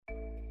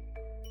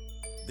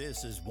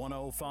This is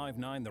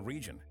 105.9 The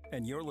Region,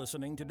 and you're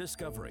listening to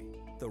Discovery,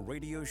 the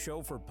radio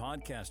show for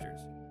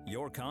podcasters.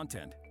 Your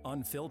content,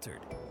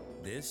 unfiltered.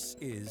 This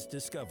is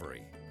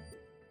Discovery.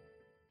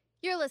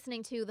 You're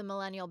listening to the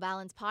Millennial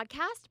Balance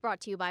Podcast, brought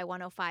to you by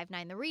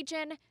 105.9 The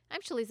Region.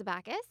 I'm Shaliza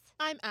Bacchus.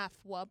 I'm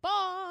Afua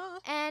Ba.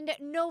 And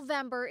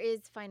November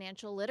is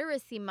Financial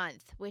Literacy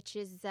Month, which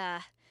is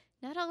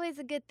not always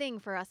a good thing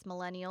for us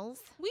millennials.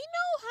 We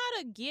know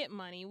how to get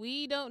money.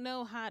 We don't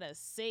know how to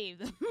save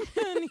the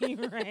money,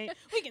 right?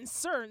 We can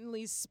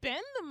certainly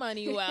spend the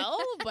money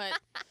well, but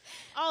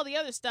all the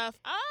other stuff,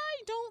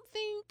 I don't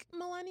think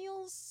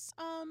millennials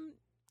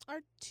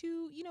are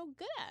too,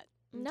 good at.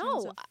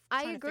 No,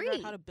 I agree. To figure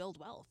out how to build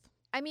wealth.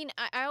 I mean,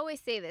 I always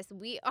say this.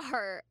 We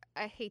are,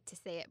 I hate to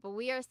say it, but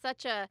we are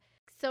such a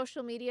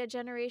social media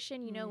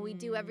generation. We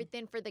do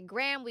everything for the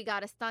gram. We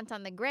got a stunt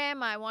on the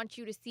gram. I want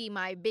you to see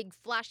my big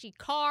flashy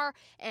car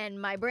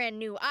and my brand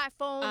new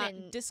iPhone.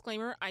 And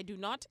disclaimer, I do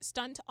not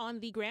stunt on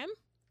the gram.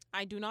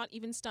 I do not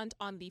even stunt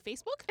on the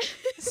Facebook.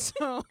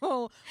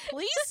 So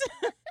please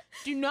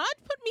do not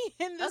put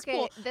me in this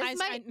pool.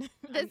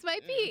 This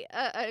might be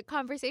a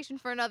conversation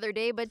for another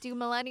day, but do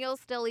millennials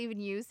still even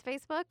use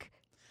Facebook?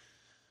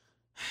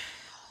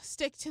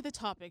 Stick to the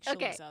topic, Shaliza.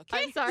 Okay,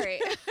 Okay? I'm sorry.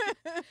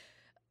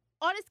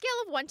 On a scale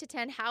of 1 to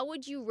 10, how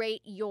would you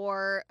rate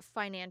your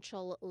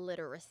financial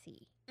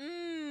literacy?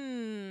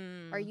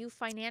 Are you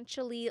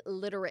financially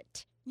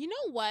literate? You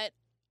know what?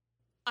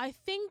 I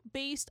think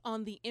based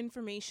on the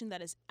information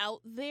that is out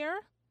there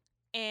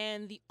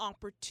and the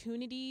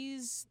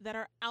opportunities that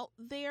are out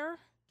there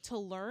to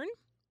learn,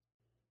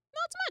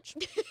 not so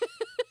much.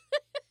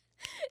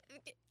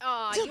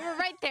 Oh, you were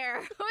right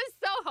there. It was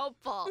so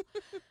hopeful.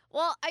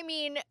 Well, I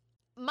mean,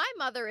 my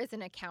mother is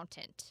an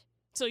accountant.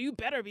 So you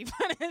better be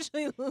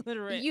financially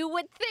literate. You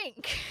would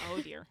think. Oh,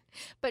 dear.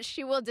 But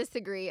she will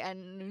disagree,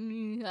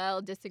 and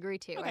I'll disagree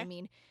too. Okay. I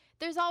mean,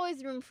 there's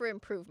always room for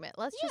improvement.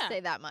 Let's just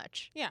say that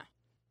much. Yeah.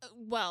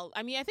 Well,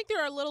 I mean, I think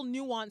there are little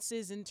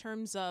nuances in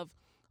terms of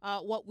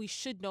what we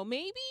should know.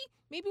 Maybe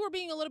we're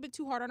being a little bit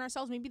too hard on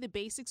ourselves. Maybe the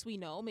basics we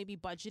know, maybe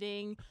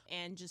budgeting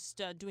and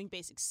just doing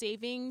basic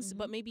savings,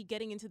 but maybe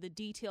getting into the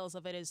details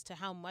of it as to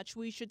how much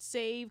we should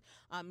save,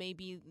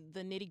 maybe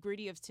the nitty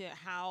gritty of to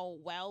how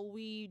well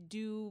we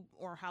do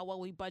or how well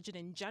we budget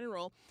in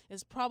general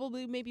is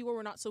probably maybe where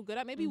we're not so good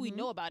at. Maybe we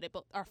know about it,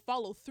 but our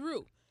follow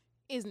through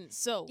isn't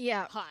so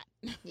hot.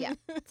 Yeah.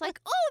 It's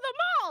like, oh, the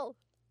mall.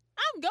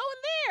 I'm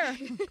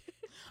going there.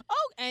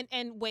 Oh,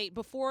 and wait,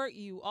 before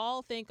you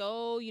all think,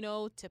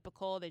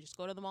 typical, they just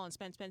go to the mall and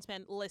spend.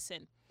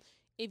 Listen,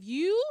 if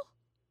you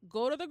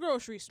go to the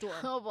grocery store.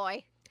 Oh,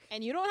 boy.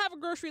 And you don't have a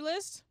grocery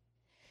list,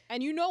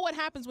 and you know what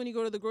happens when you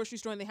go to the grocery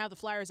store and they have the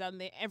flyers out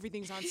and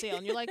everything's on sale,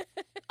 and you're like,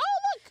 oh,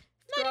 look,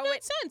 99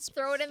 cents.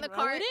 Throw it in the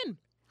cart. Throw it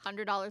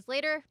in. $100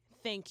 later.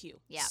 Thank you.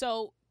 Yeah.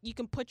 So you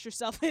can put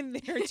yourself in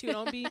there, too.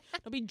 Don't be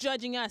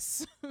judging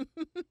us.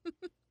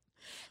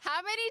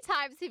 How many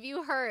times have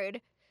you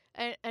heard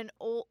an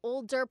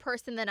older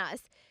person than us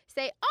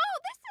say, oh,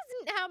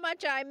 this isn't how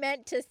much I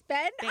meant to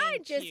spend. I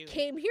just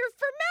came here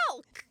for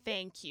milk.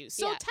 Thank you.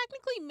 So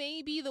technically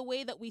maybe the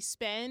way that we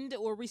spend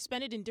or we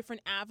spend it in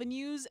different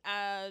avenues,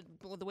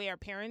 the way our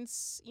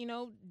parents,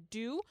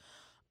 do.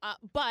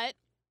 But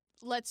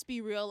let's be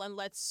real and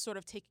let's sort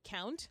of take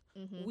account.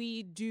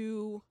 We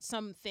do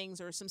some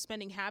things or some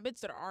spending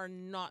habits that are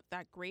not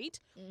that great.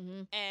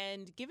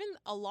 And given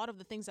a lot of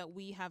the things that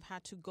we have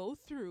had to go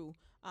through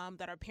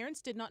that our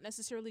parents did not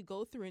necessarily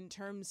go through in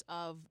terms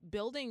of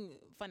building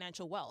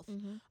financial wealth.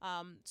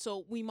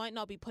 So we might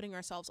not be putting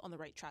ourselves on the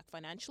right track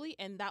financially,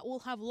 and that will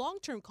have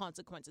long-term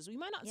consequences. We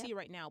might not see it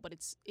right now, but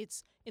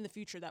it's in the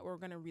future that we're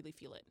going to really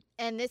feel it.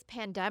 And this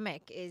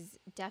pandemic is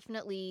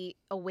definitely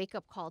a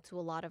wake-up call to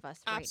a lot of us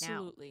right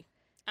now.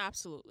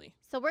 Absolutely.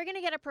 So we're going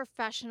to get a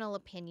professional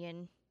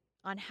opinion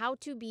on how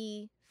to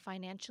be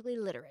financially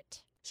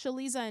literate.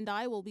 Shaliza and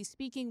I will be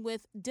speaking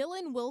with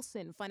Dylan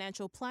Wilson,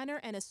 financial planner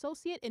and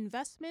associate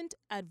investment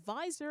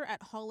advisor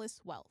at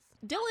Hollis Wealth.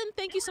 Dylan,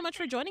 thank you so much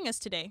for joining us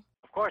today.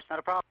 Of course, not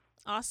a problem.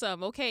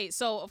 Awesome. Okay,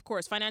 so of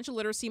course, Financial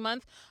Literacy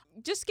Month.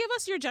 Just give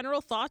us your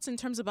general thoughts in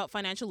terms about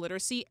financial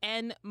literacy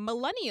and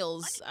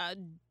millennials.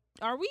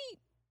 Are we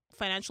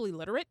financially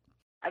literate?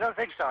 I don't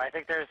think so. I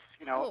think there's,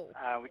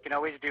 we can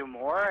always do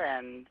more,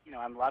 and,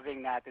 I'm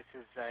loving that this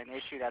is an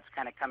issue that's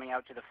kind of coming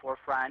out to the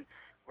forefront.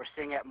 We're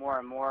seeing it more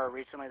and more.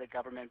 Recently, the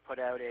government put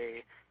out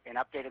an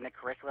update in the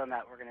curriculum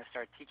that we're going to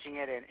start teaching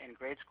it in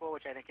grade school,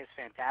 which I think is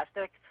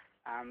fantastic.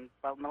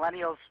 But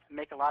millennials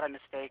make a lot of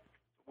mistakes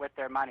with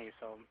their money.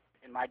 So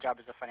in my job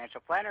as a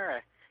financial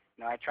planner,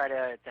 I try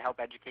to help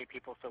educate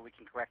people so we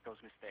can correct those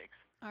mistakes.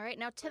 All right.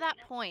 Now, to that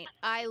point,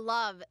 I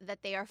love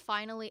that they are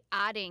finally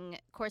adding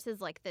courses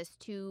like this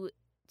to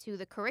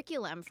the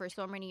curriculum for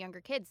so many younger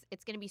kids.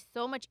 It's going to be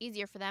so much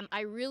easier for them. I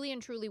really and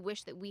truly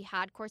wish that we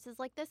had courses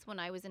like this when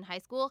I was in high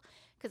school,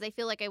 because I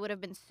feel like I would have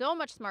been so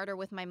much smarter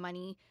with my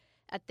money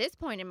at this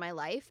point in my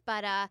life.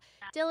 But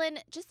Dylan,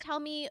 just tell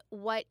me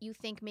what you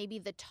think maybe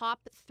the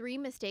top 3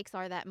 mistakes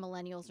are that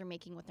millennials are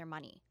making with their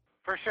money.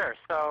 For sure.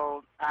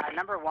 So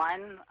number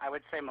one, I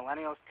would say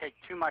millennials take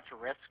too much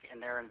risk in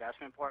their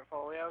investment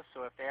portfolio.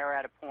 So if they are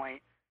at a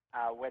point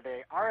where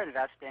they are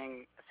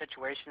investing, a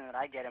situation that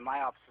I get in my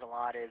office a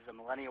lot is a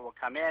millennial will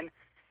come in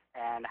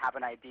and have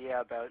an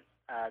idea about,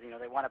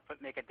 they want to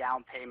make a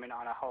down payment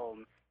on a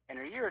home in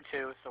a year or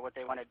two. So what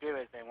they want to do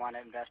is they want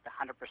to invest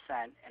 100%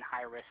 in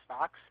high-risk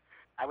stocks.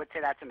 I would say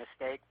that's a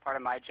mistake. Part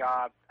of my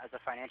job as a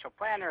financial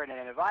planner and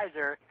an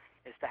advisor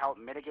is to help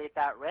mitigate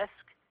that risk.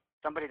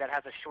 Somebody that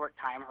has a short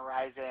time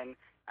horizon,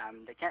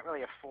 they can't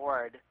really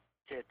afford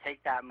to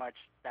take that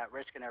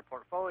risk in their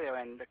portfolio,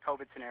 and the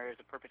COVID scenario is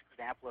a perfect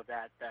example of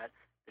that, that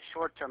the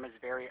short term is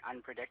very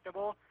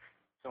unpredictable.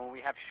 So when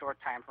we have short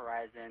time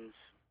horizons,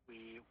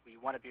 we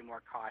want to be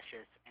more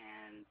cautious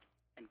and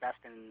invest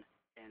in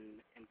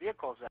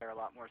vehicles that are a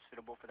lot more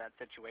suitable for that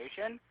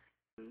situation.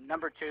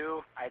 Number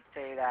two, I'd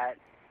say that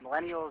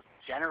millennials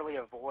generally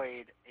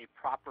avoid a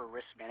proper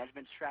risk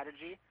management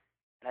strategy.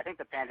 And I think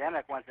the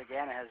pandemic, once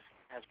again, has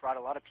brought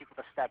a lot of people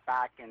to step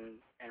back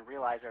and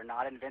realize they're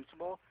not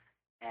invincible.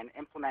 And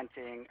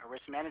implementing a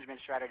risk management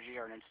strategy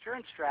or an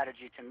insurance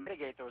strategy to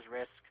mitigate those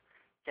risks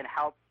can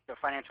help their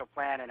financial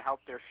plan and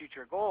help their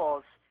future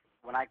goals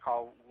when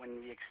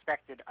the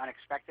expected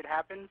unexpected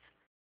happens.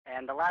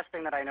 And the last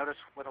thing that I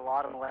notice with a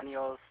lot of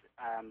millennials,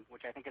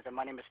 which I think is a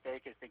money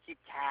mistake, is they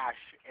keep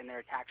cash in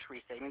their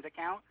tax-free savings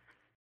account.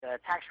 The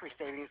tax-free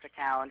savings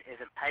account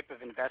is a type of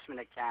investment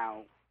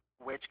account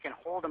which can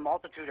hold a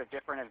multitude of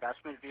different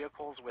investment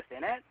vehicles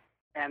within it.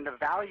 And the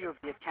value of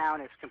the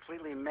account is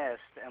completely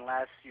missed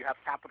unless you have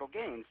capital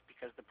gains,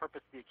 because the purpose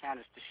of the account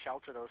is to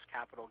shelter those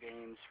capital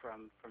gains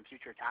from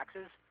future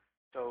taxes.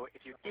 So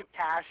if you keep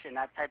cash in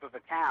that type of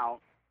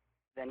account,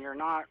 then you're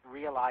not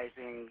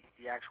realizing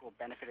the actual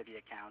benefit of the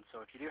account.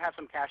 So if you do have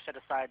some cash set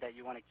aside that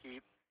you want to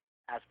keep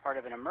as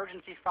part of an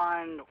emergency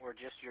fund or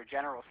just your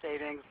general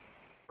savings,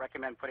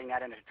 recommend putting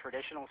that in a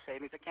traditional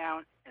savings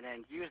account and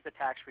then use the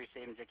tax-free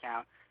savings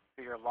account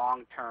for your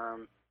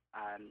long-term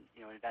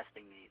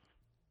investing needs.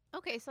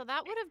 Okay, so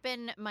that would have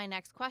been my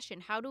next question.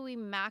 How do we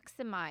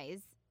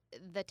maximize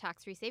the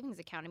tax-free savings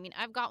account? I mean,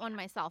 I've got one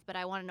myself, but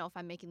I want to know if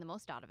I'm making the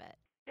most out of it.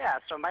 Yeah,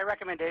 so my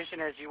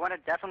recommendation is you want to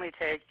definitely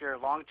take your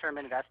long-term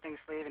investing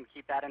sleeve and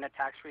keep that in a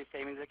tax-free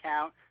savings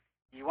account.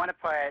 You want to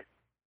put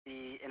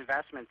the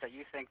investments that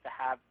you think to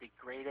have the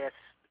greatest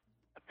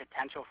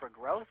potential for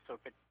growth. So,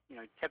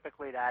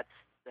 typically that's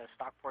the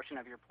stock portion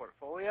of your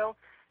portfolio,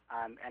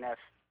 and if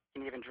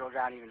you can even drill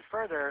down even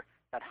further,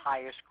 that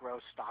highest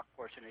growth stock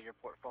portion of your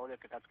portfolio,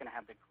 because that's going to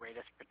have the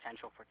greatest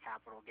potential for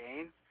capital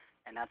gains,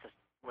 and that's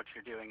what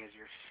you're doing is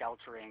you're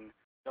sheltering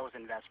those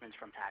investments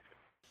from taxes.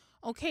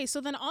 Okay, so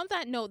then on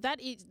that note,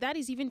 that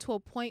is even to a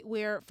point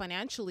where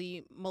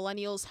financially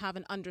millennials have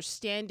an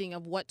understanding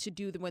of what to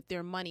do with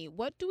their money.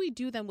 What do we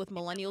do then with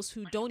millennials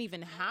who don't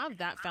even have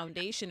that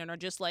foundation and are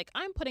just like,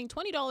 I'm putting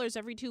 $20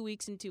 every 2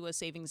 weeks into a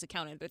savings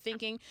account, and they're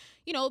thinking,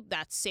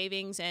 that's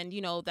savings and,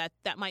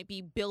 that might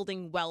be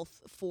building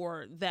wealth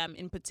for them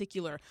in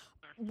particular.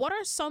 What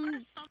are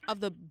some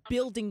of the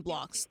building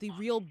blocks, the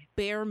real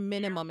bare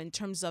minimum in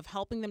terms of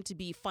helping them to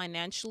be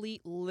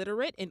financially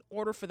literate in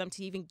order for them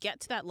to even get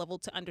to that level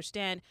to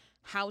understand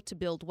how to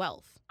build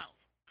wealth?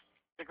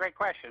 It's a great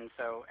question.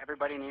 So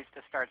everybody needs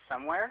to start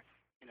somewhere.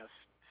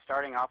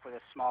 Starting off with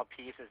a small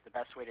piece is the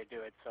best way to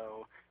do it.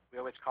 So we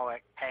always call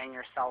it paying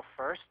yourself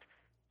first.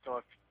 So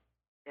if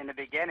in the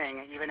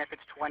beginning, even if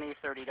it's $20,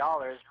 $30,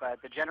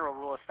 but the general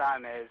rule of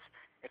thumb is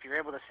if you're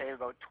able to save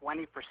about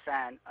 20%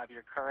 of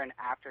your current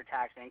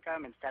after-tax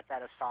income and set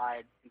that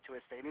aside into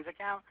a savings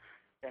account,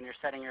 then you're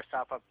setting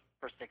yourself up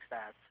for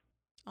success.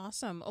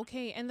 Awesome.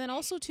 Okay. And then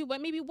also too,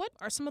 what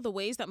are some of the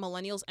ways that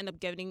millennials end up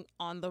getting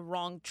on the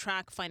wrong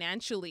track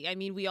financially? I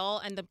mean, we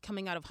all end up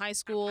coming out of high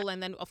school,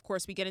 and then of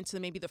course we get into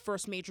maybe the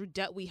first major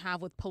debt we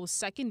have with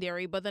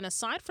post-secondary. But then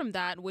aside from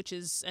that, which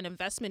is an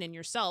investment in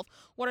yourself,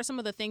 what are some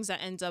of the things that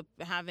end up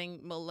having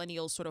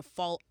millennials sort of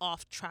fall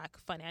off track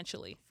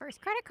financially?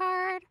 First credit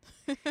card.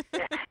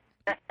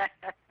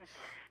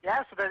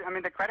 Yeah. So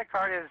the credit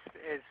card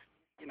is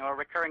a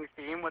recurring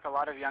theme with a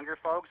lot of younger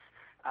folks.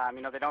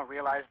 They don't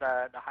realize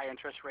the high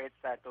interest rates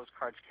that those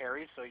cards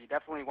carry, so you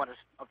definitely want to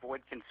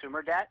avoid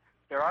consumer debt.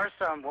 There are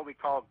some what we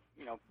call,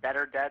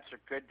 better debts or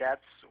good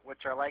debts,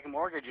 which are like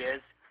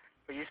mortgages,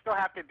 but you still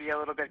have to be a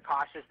little bit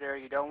cautious there.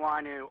 You don't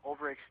want to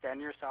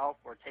overextend yourself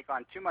or take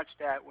on too much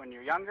debt when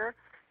you're younger,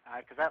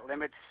 because that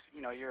limits,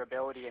 your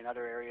ability in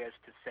other areas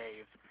to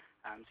save.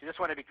 So you just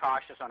want to be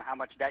cautious on how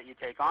much debt you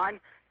take on,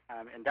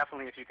 and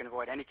definitely if you can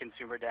avoid any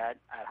consumer debt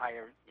at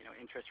higher,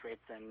 interest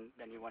rates, then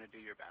you want to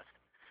do your best.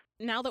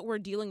 Now that we're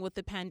dealing with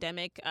the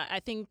pandemic, I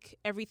think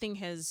everything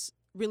has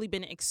really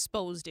been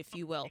exposed, if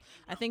you will.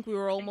 I think we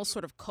were almost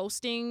sort of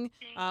coasting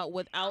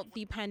without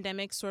the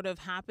pandemic sort of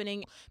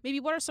happening. Maybe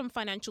what are some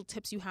financial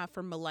tips you have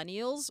for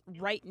millennials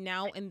right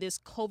now in this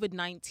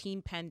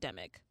COVID-19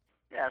 pandemic?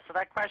 Yeah, so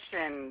that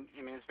question,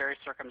 is very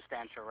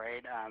circumstantial,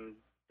 right?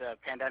 The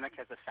pandemic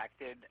has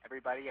affected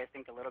everybody, I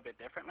think, a little bit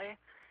differently.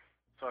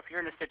 So if you're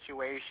in a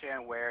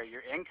situation where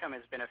your income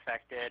has been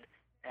affected,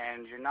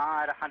 and you're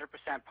not 100%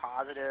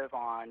 positive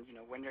on,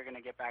 when you're going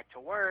to get back to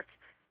work,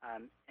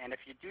 and if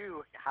you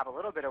do have a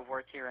little bit of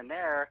work here and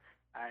there,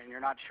 and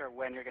you're not sure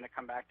when you're going to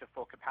come back to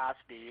full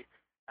capacity,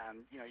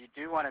 you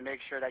do want to make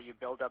sure that you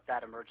build up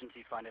that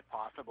emergency fund if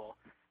possible.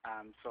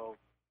 So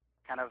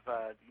kind of,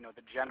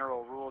 the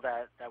general rule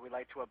that we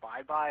like to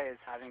abide by is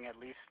having at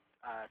least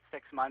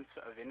 6 months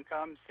of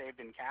income saved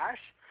in cash.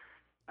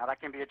 Now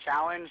that can be a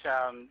challenge,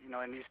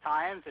 in these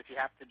times if you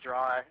have to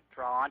draw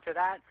onto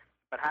that.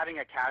 But having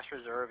a cash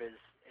reserve is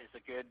a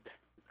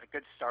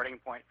good starting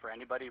point for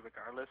anybody,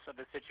 regardless of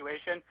the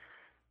situation.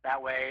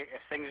 That way,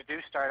 if things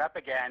do start up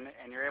again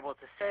and you're able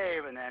to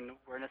save, and then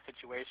we're in a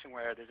situation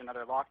where there's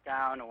another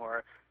lockdown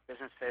or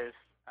businesses,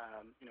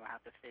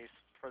 have to face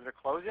further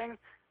closing,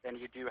 then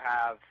you do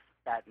have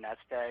that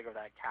nest egg or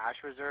that cash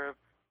reserve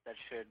that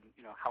should,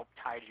 help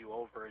tide you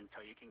over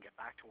until you can get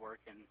back to work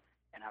and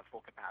have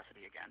full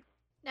capacity again.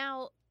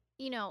 Now,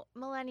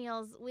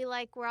 millennials,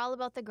 we're all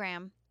about the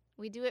gram.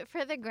 We do it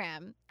for the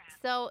gram.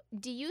 So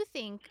do you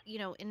think,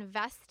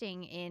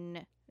 investing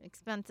in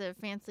expensive,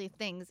 fancy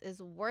things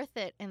is worth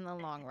it in the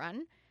long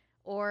run?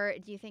 Or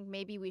do you think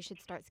maybe we should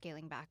start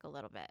scaling back a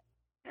little bit?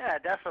 Yeah,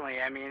 definitely.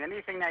 I mean,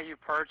 anything that you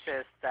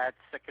purchase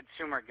that's a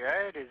consumer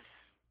good is,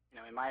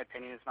 in my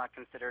opinion, is not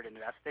considered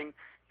investing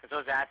because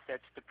those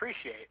assets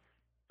depreciate.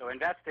 So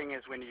investing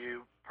is when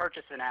you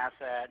purchase an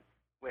asset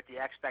with the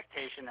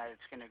expectation that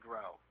it's going to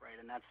grow, right?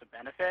 And that's the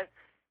benefit.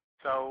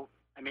 So,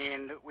 I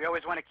mean, we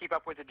always want to keep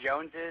up with the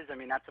Joneses. I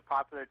mean, that's a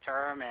popular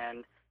term.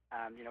 And,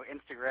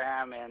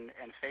 Instagram and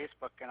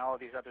Facebook and all of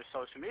these other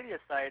social media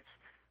sites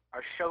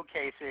are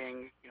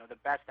showcasing, the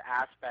best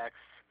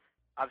aspects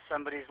of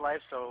somebody's life.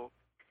 So,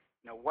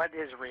 what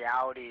is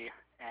reality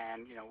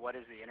and, what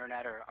is the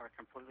internet are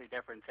completely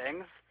different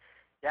things.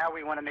 Yeah,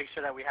 we want to make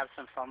sure that we have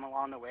some fun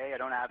along the way. I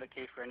don't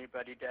advocate for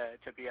anybody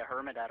to be a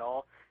hermit at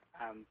all.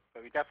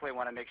 But we definitely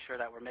want to make sure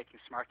that we're making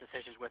smart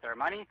decisions with our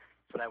money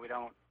so that we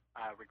don't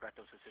regret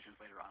those decisions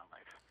later on in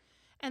life.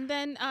 And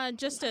then I'm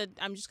just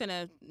going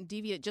to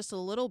deviate just a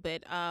little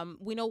bit.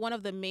 We know one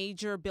of the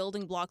major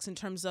building blocks in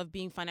terms of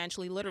being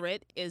financially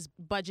literate is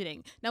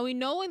budgeting. Now, we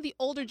know in the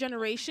older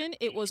generation,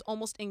 it was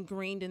almost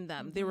ingrained in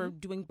them. Mm-hmm. They were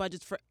doing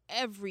budgets for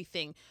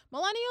everything.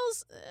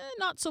 Millennials,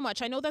 not so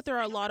much. I know that there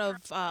are a lot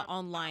of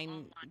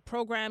online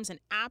programs and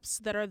apps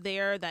that are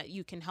there that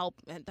can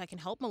help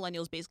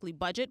millennials basically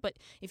budget. But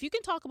if you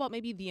can talk about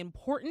maybe the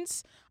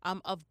importance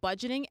of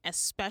budgeting,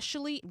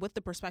 especially with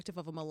the perspective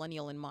of a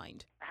millennial in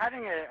mind.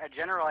 Having a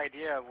general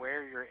idea of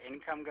where your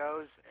income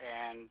goes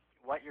and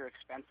what your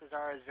expenses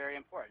are is very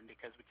important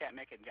because we can't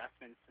make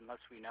adjustments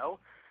unless we know.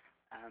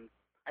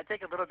 I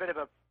take a little bit of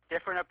a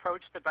different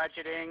approach to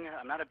budgeting.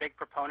 I'm not a big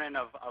proponent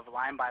of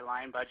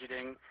line-by-line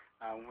budgeting,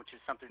 which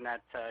is something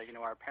that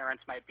our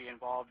parents might be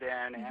involved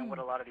in, mm-hmm. and what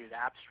a lot of these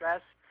apps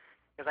stress.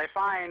 Because I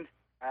find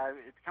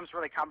it becomes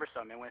really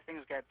cumbersome, and when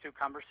things get too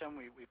cumbersome,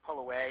 we pull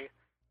away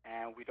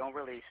and we don't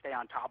really stay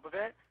on top of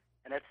it.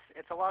 And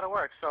it's a lot of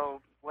work.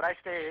 So what I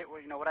say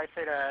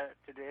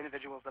to the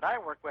individuals that I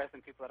work with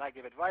and people that I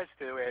give advice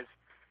to is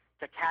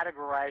to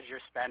categorize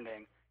your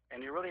spending.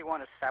 And you really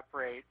want to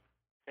separate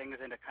things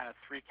into kind of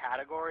 3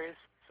 categories.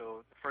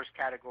 So the first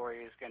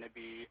category is going to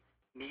be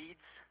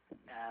needs,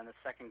 and the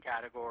second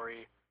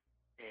category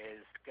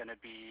is going to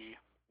be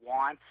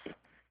wants,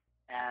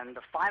 and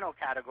the final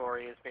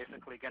category is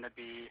basically going to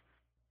be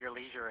your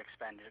leisure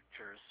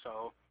expenditures.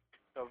 So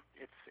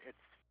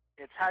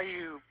it's how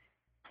you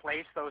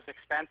place those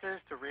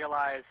expenses to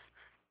realize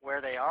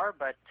where they are,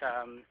 but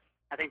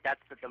I think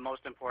that's the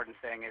most important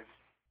thing is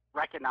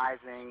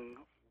recognizing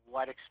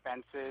what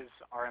expenses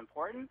are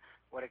important,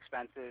 what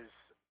expenses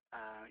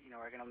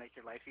are going to make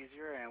your life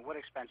easier, and what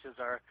expenses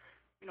are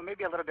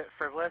maybe a little bit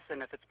frivolous,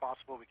 and if it's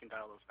possible, we can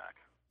dial those back.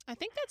 I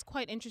think that's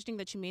quite interesting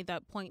that you made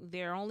that point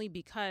there, only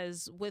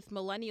because with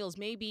millennials,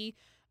 maybe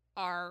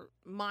our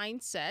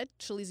mindset,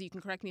 Shaliza, you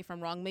can correct me if I'm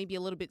wrong, maybe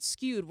a little bit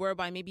skewed,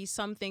 whereby maybe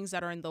some things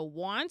that are in the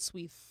wants,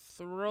 we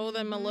throw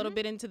them a little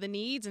bit into the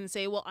needs and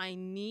say, well, I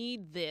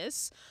need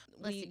this.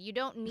 Listen, you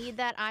don't need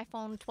that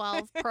iPhone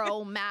 12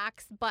 Pro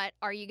Max, but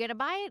are you going to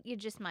buy it? You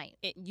just might.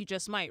 You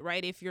just might,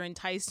 right? If you're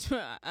enticed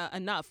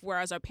enough.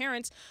 Whereas our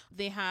parents,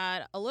 they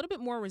had a little bit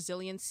more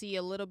resiliency,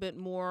 a little bit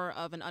more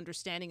of an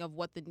understanding of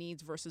what the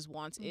needs versus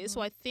wants is. So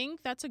I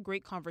think that's a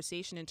great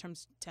conversation in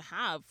terms to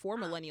have for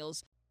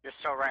millennials. You're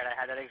so right. I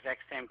had that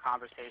exact same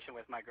conversation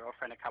with my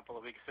girlfriend a couple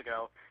of weeks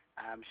ago.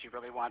 She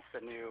really wants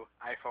the new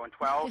iPhone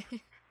 12.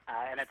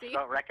 And it's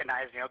about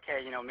recognizing,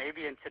 okay,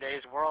 maybe in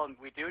today's world,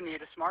 we do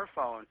need a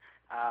smartphone.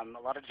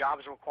 A lot of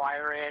jobs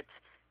require it.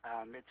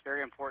 It's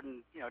very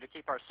important, to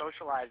keep our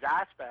socialized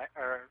aspect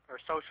or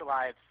social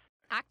lives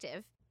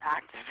active.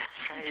 Active,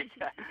 that's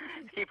right.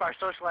 Keep our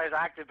social lives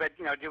active. But,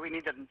 do we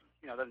need the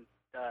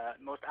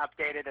most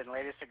updated and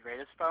latest and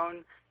greatest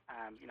phone?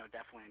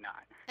 Definitely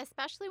not.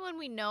 Especially when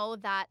we know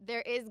that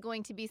there is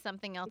going to be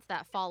something else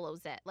that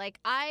follows it. Like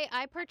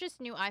I purchased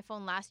a new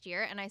iPhone last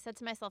year, and I said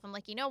to myself, I'm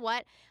like, you know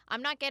what?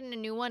 I'm not getting a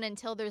new one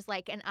until there's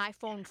like an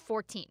iPhone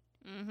 14.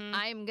 Mm-hmm.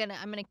 I'm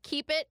gonna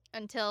keep it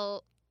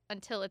until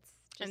it's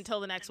just, until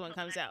the next one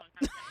comes out.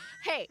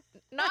 Hey,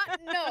 not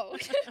no.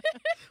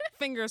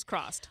 Fingers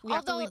crossed. We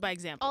have to lead by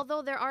example.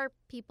 Although there are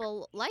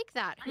people like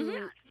that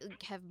who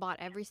have bought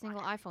every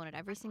single iPhone at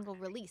every single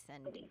release,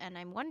 and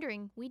I'm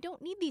wondering, we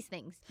don't need these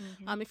things.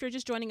 If you're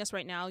just joining us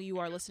right now, you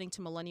are listening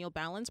to Millennial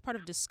Balance, part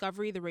of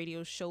Discovery, the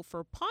radio show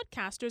for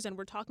podcasters, and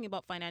we're talking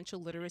about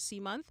Financial Literacy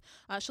Month.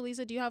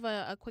 Shaliza, do you have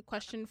a quick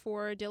question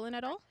for Dylan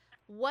at all?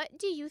 What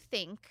do you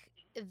think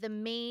the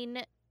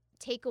main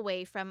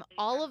takeaway from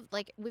all of,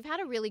 like, we've had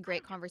a really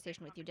great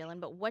conversation with you,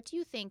 Dylan, but what do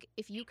you think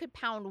if you could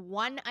pound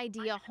one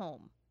idea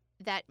home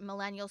that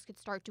millennials could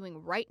start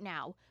doing right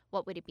now,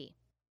 what would it be?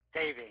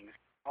 Savings.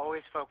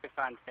 Always focus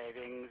on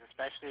savings,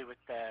 especially with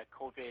the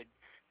COVID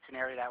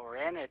scenario that we're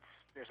in.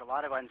 There's a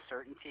lot of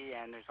uncertainty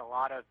and there's a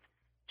lot of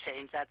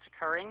change that's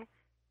occurring,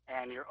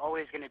 and you're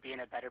always going to be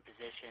in a better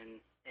position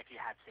if you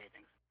have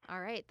savings.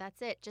 All right,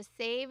 that's it. Just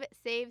save,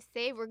 save,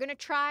 save. We're going to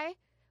try.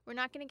 We're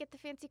not going to get the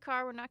fancy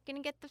car. We're not going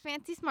to get the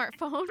fancy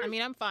smartphone. I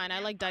mean, I'm fine. I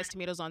like diced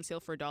tomatoes on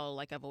sale for $1,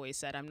 like I've always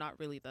said. I'm not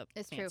really the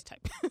fancy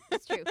type.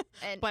 It's true.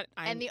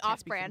 And the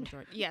off-brand.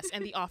 Yes,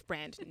 and the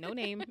off-brand. No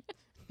name.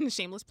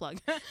 Shameless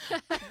plug.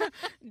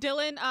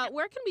 Dylan,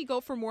 where can we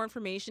go for more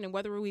information, and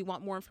whether we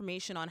want more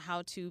information on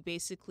how to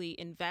basically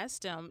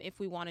invest, if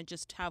we want to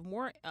just have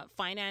more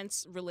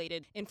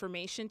finance-related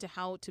information to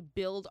how to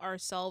build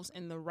ourselves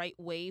in the right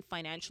way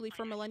financially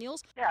for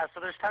millennials? Yeah, so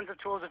there's tons of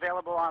tools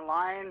available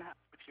online.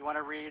 If you want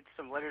to read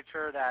some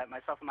literature that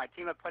myself and my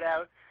team have put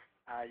out,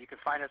 you can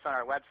find us on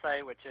our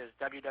website, which is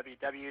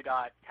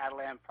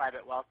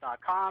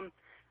www.catalanprivatewealth.com.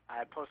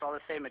 I post all the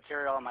same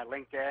material on my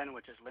LinkedIn,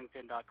 which is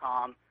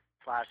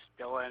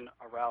linkedin.com/Dylan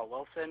Arell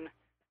Wilson.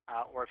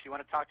 Or if you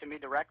want to talk to me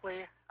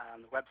directly,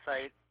 the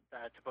website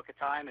to book a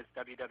time is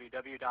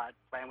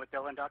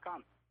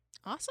www.planwithdylan.com.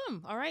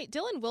 Awesome. All right.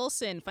 Dylan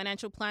Wilson,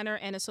 financial planner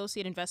and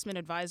associate investment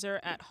advisor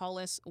at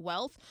Hollis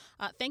Wealth.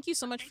 Thank you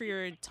so much for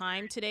your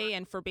time today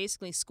and for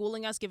basically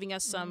schooling us, giving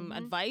us some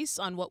advice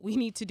on what we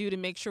need to do to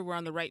make sure we're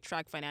on the right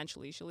track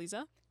financially.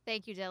 Shaliza?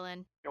 Thank you,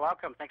 Dylan. You're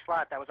welcome. Thanks a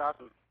lot. That was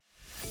awesome.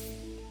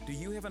 Do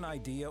you have an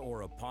idea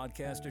or a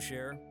podcast to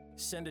share?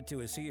 Send it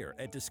to us here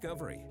at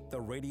Discovery,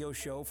 the radio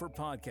show for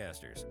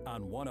podcasters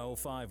on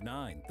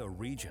 105.9 The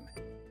Region.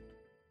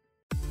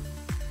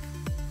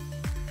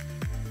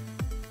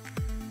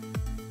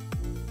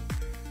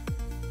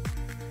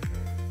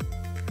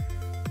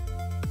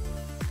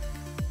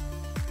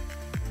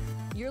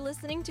 You're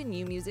listening to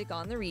New Music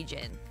on the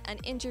Region, an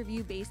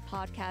interview-based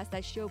podcast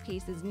that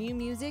showcases new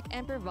music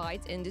and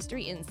provides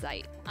industry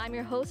insight. I'm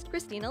your host,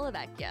 Christina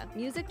Lavecchia,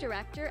 music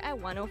director at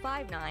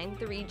 105.9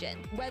 The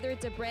Region. Whether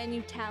it's a brand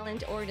new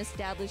talent or an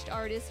established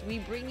artist, we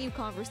bring you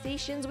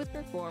conversations with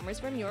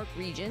performers from York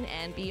Region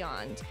and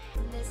beyond.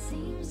 This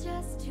seems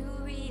just too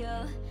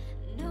real.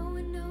 No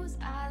one knows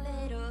our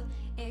little.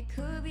 It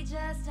could be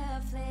just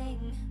a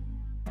fling.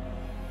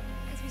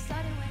 'Cause we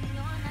started when you're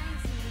 19.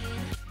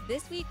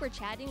 This week, we're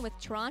chatting with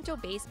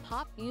Toronto-based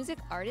pop music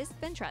artist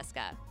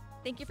Ventresca.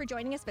 Thank you for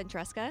joining us,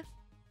 Ventresca.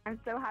 I'm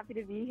so happy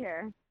to be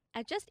here.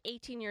 At just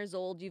 18 years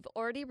old, you've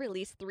already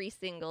released 3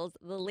 singles,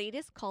 the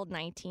latest called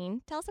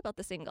 19. Tell us about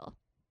the single.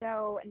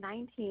 So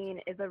 19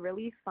 is a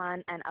really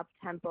fun and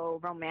up-tempo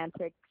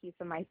romantic piece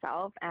of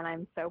myself, and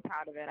I'm so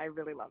proud of it. I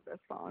really love this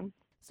song.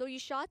 So you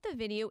shot the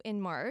video in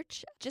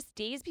March, just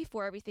days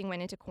before everything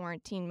went into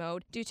quarantine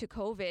mode due to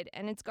COVID,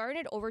 and it's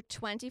garnered over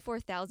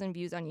 24,000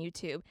 views on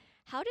YouTube.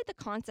 How did the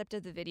concept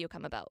of the video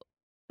come about?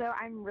 So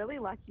I'm really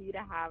lucky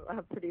to have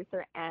a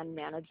producer and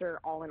manager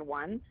all in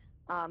one.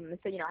 I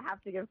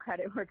have to give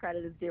credit where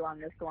credit is due on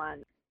this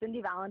one.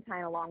 Cindy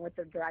Valentine, along with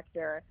the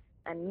director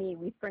and me,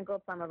 we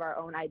sprinkled some of our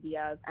own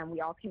ideas, and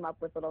we all came up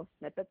with little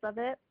snippets of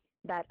it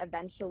that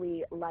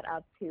eventually led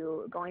up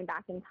to going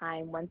back in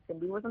time when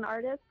Cindy was an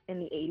artist in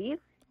the 80s.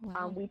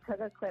 Wow. We took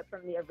a clip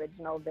from the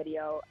original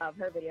video of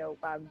her video,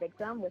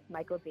 Victim, with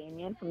Michael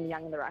Damian from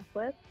Young and the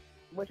Restless,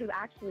 which was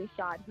actually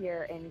shot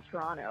here in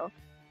Toronto.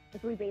 So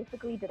we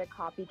basically did a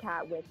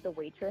copycat with the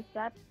waitress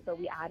steps, so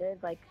we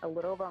added like a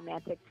little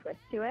romantic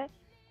twist to it.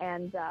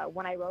 And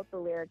when I wrote the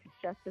lyrics,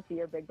 Just to See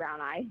Your Big Brown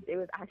Eyes, it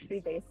was actually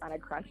based on a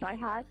crush I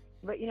had.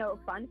 But,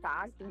 fun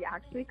fact, we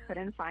actually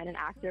couldn't find an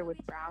actor with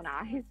brown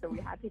eyes, so we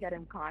had to get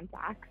him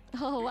contacts.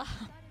 Oh, wow.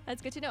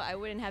 That's good to know. I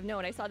wouldn't have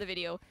known. I saw the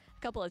video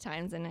a couple of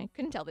times, and I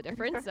couldn't tell the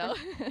difference, so...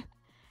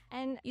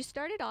 And you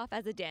started off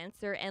as a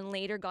dancer and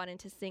later got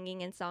into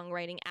singing and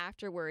songwriting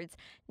afterwards.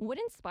 What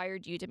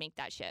inspired you to make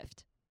that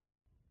shift?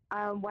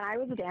 When I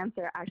was a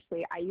dancer,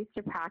 actually, I used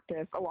to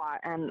practice a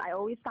lot, and I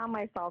always found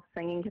myself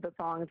singing to the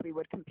songs we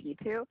would compete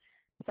to.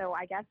 So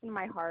I guess in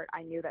my heart,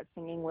 I knew that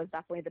singing was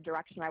definitely the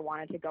direction I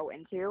wanted to go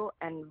into,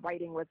 and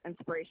writing was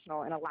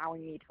inspirational in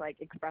allowing me to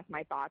express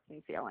my thoughts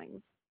and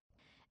feelings.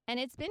 And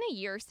it's been a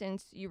year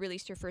since you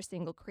released your first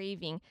single,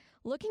 Craving.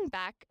 Looking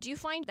back, do you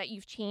find that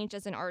you've changed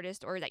as an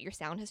artist or that your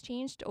sound has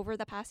changed over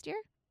the past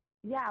year?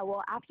 Yeah,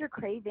 well, after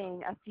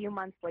Craving, a few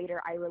months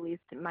later, I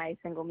released my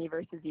single, Me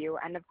Versus You,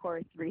 and of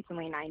course,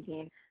 recently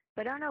 19.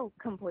 So I don't know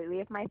completely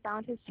if my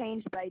sound has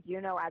changed, but I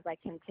do know as I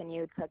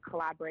continue to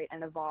collaborate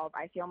and evolve,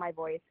 I feel my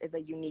voice is a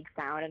unique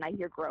sound, and I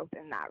hear growth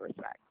in that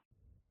respect.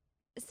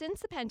 Since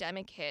the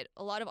pandemic hit,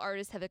 a lot of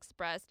artists have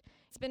expressed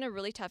it's been a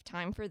really tough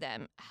time for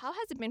them. How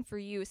has it been for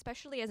you,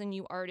 especially as a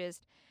new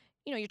artist?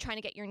 You know, you're trying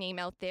to get your name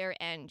out there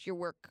and your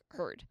work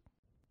heard.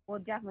 Well,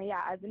 definitely,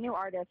 yeah. As a new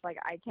artist, like,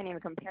 I can't even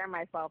compare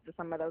myself to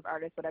some of those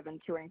artists that have been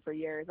touring for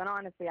years. And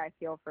honestly, I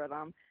feel for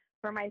them.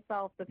 For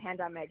myself, the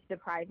pandemic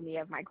deprived me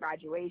of my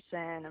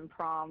graduation and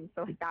prom,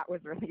 so that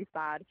was really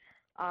sad.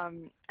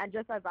 And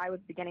just as I was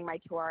beginning my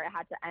tour, it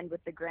had to end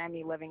with the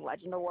Grammy Living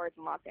Legend Awards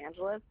in Los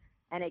Angeles,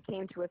 and it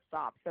came to a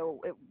stop. So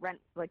it went,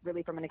 like,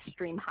 really from an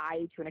extreme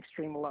high to an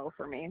extreme low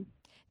for me.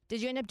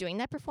 Did you end up doing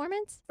that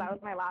performance? That was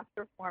my last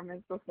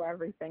performance before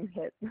everything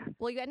hit.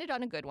 Well, you ended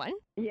on a good one.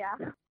 Yeah.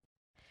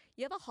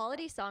 You have a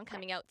holiday song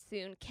coming out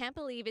soon. Can't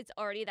believe it's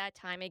already that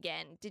time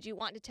again. Did you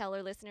want to tell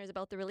our listeners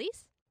about the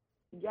release?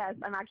 Yes,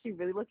 I'm actually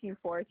really looking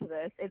forward to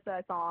this. It's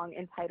a song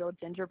entitled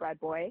Gingerbread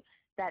Boy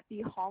that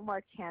the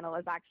Hallmark Channel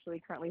is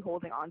actually currently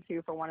holding on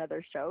to for one of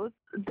their shows.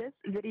 This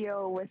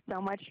video was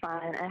so much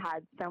fun and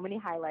had so many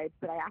highlights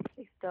that I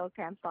actually still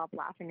can't stop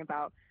laughing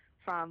about,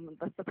 from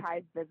the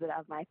surprise visit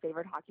of my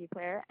favorite hockey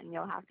player, and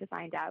you'll have to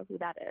find out who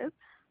that is,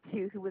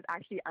 to who was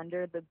actually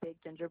under the big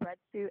gingerbread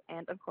suit.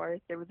 And of course,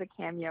 there was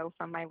a cameo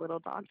from my little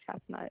dog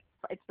Chestnut.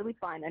 It's really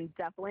fun and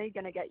definitely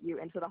going to get you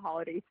into the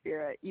holiday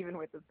spirit, even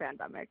with this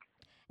pandemic.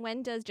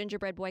 When does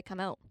Gingerbread Boy come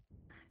out?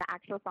 The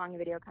actual song and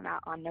video come out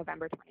on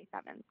November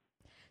 27th.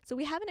 So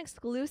we have an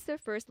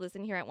exclusive first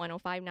listen here at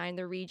 105.9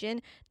 The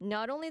Region.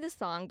 Not only the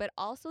song, but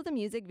also the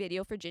music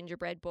video for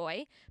Gingerbread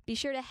Boy. Be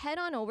sure to head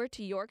on over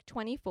to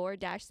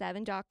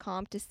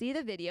york24-7.com to see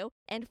the video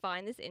and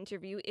find this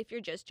interview if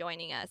you're just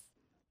joining us.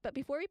 But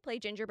before we play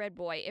Gingerbread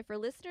Boy, if our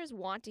listeners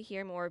want to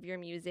hear more of your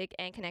music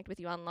and connect with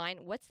you online,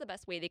 what's the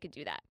best way they could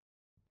do that?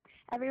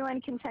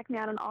 Everyone can check me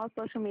out on all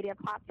social media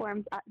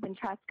platforms at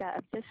Ventresca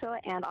Official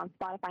and on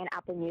Spotify and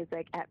Apple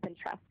Music at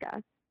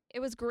Ventresca. It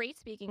was great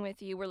speaking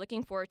with you. We're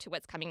looking forward to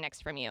what's coming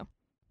next from you.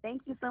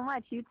 Thank you so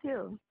much. You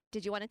too.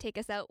 Did you want to take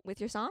us out with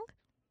your song?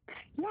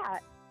 Yeah.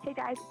 Hey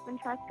guys, it's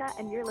Ventresca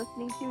and you're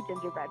listening to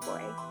Gingerbread Boy.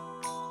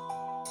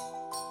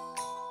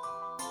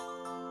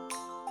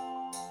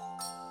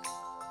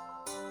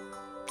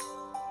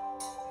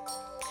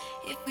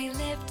 If we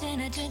lived in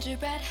a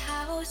gingerbread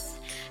house,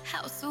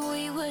 how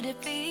sweet would it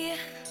be?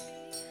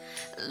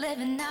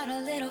 Living out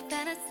a little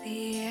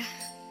fantasy.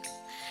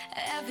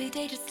 Every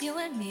day just you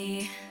and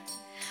me.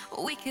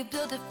 We could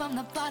build it from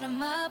the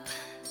bottom up.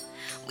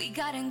 We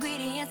got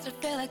ingredients to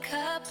fill a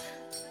cup.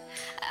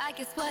 I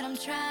guess what I'm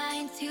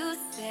trying to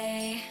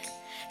say,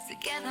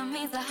 together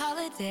means a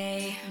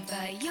holiday.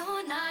 But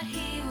you're not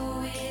here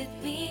with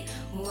me.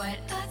 What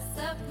a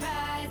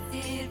surprise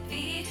it'd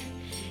be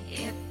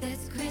if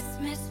this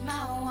Christmas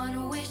my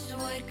one wish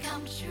would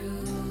come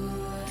true.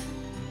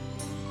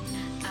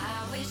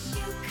 I wish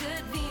you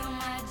could be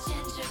my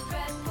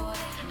gingerbread boy.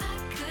 I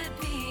could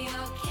be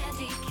your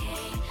candy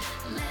cane,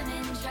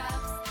 lemon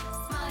drops,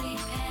 Smarty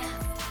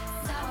Pants,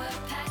 Sour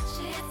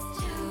Patches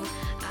too.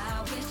 I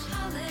wish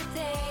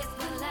holidays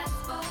would last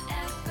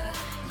forever.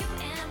 You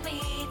and me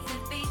to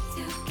be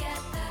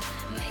together,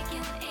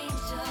 making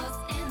angels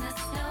in the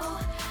snow.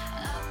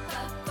 Up,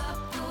 up, up,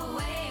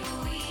 away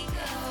we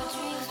go. If our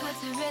dreams were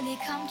to really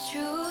come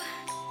true,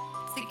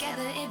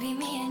 together it'd be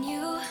me and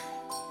you,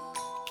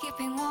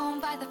 keeping warm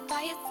by the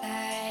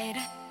fireside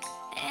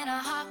in a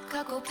hot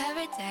cocoa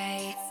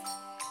paradise,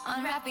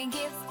 unwrapping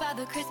gifts by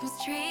the Christmas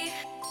tree.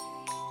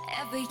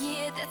 Every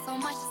year there's so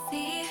much to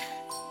see.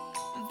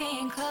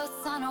 Being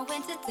close on a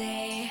winter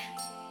day,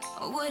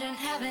 wouldn't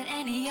have it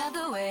any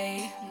other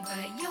way.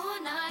 But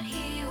you're not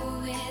here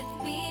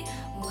with me.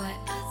 What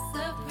a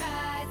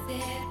surprise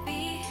it'd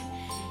be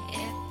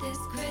if this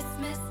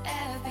Christmas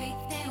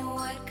everything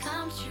would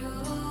come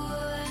true.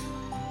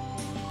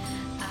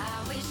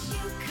 I wish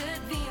you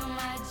could be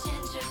my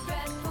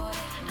gingerbread boy.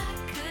 I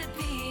could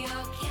be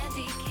your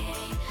candy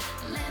cane,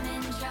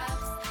 lemon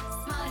drops,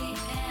 Smarty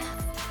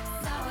Pants,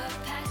 Sour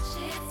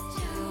Patches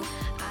too.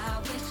 I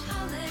wish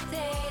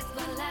holidays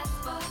would last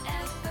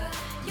forever.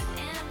 You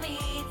and me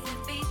to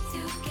be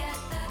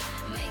together,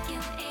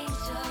 making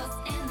angels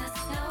in the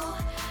snow.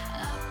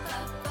 Up,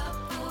 up, up,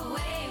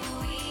 away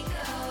we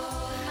go.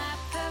 My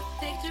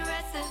perfect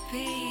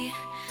recipe,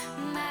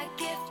 my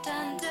gift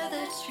under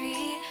the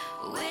tree.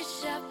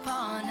 Wish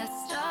upon a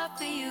star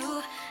for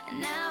you.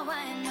 Now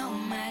I know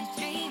my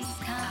dreams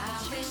come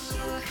true. I wish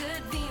you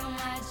could be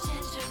my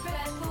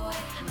gingerbread boy.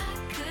 I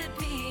could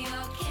be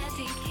your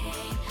candy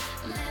cane,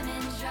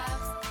 lemon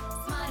drops,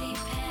 Smarty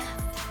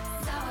Pants,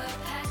 Sour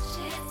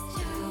Patches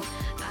too.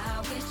 I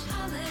wish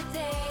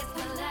holidays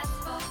would last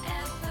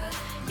forever.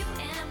 You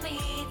and me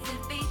to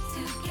be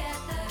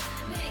together,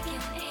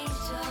 making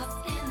angels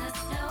in the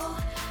snow.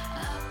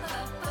 Up,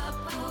 up, up,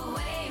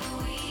 away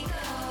we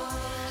go.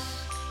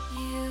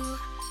 You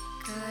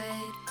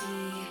could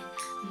be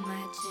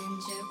my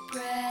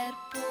gingerbread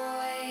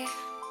boy.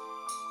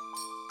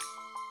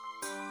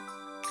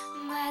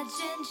 My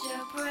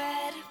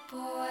gingerbread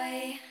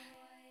boy.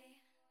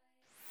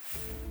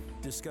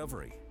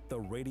 Discovery, the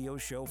radio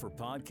show for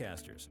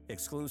podcasters,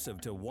 exclusive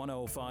to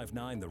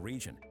 1059 The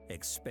Region.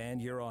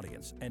 Expand your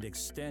audience and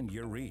extend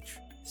your reach.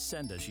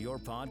 Send us your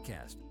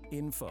podcast.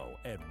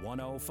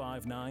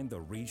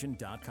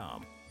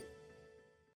 Info@1059theregion.com.